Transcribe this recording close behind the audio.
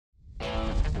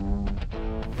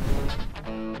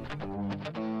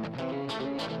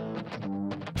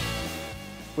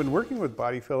When working with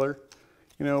body filler,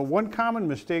 one common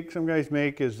mistake some guys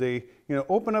make is they,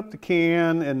 open up the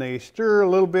can and they stir a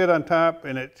little bit on top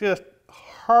and it's just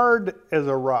hard as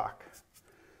a rock.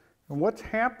 And what's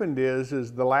happened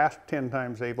is the last 10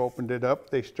 times they've opened it up,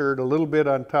 they stirred a little bit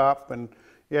on top, and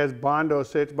as Bondo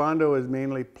says, Bondo is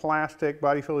mainly plastic.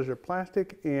 Body fillers are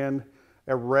plastic and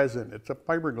a resin. It's a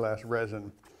fiberglass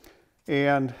resin.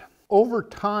 And over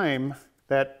time,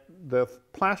 the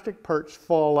plastic parts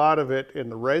fall out of it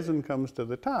and the resin comes to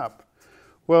the top.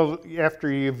 Well,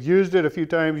 after you've used it a few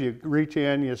times, you reach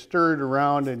in, you stir it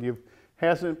around, and you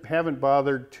haven't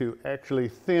bothered to actually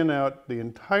thin out the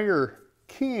entire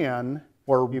can,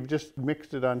 or you've just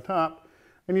mixed it on top,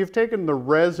 and you've taken the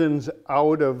resins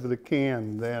out of the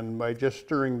can then by just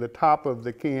stirring the top of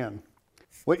the can.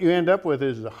 What you end up with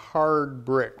is a hard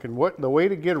brick, and the way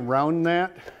to get around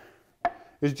that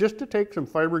is just to take some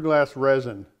fiberglass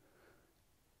resin,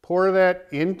 pour that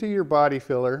into your body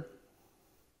filler,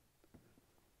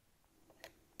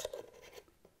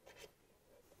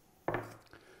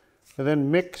 and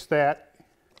then mix that,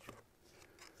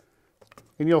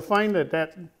 and you'll find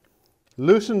that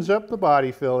loosens up the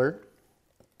body filler,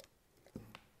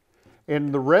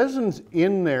 and the resins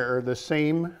in there are the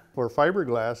same for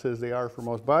fiberglass as they are for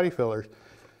most body fillers.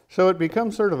 So it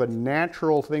becomes sort of a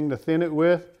natural thing to thin it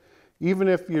with. Even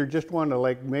if you just want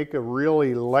to make a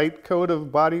really light coat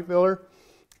of body filler,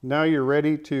 now you're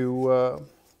ready to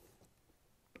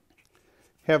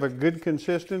have a good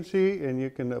consistency, and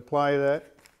you can apply that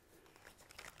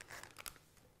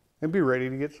and be ready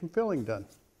to get some filling done.